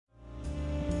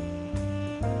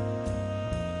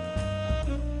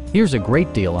Here's a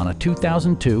great deal on a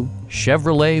 2002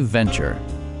 Chevrolet Venture.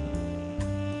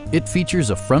 It features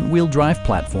a front-wheel drive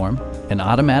platform, an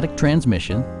automatic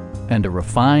transmission, and a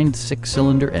refined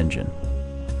 6-cylinder engine.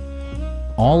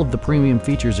 All of the premium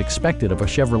features expected of a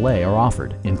Chevrolet are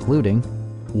offered, including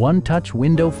one-touch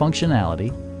window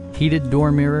functionality, heated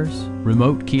door mirrors,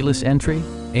 remote keyless entry,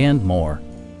 and more.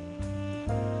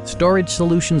 Storage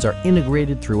solutions are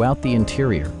integrated throughout the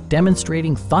interior,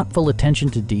 demonstrating thoughtful attention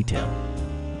to detail.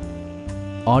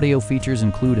 Audio features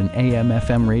include an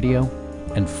AM/FM radio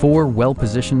and 4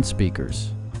 well-positioned speakers.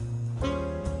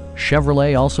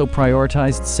 Chevrolet also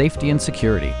prioritized safety and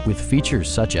security with features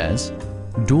such as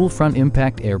dual front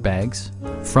impact airbags,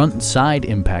 front and side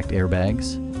impact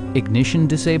airbags, ignition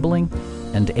disabling,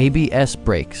 and ABS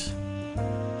brakes.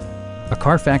 A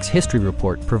Carfax history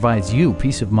report provides you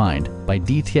peace of mind by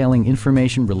detailing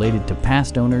information related to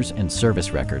past owners and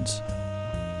service records.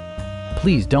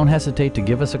 Please don't hesitate to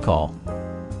give us a call.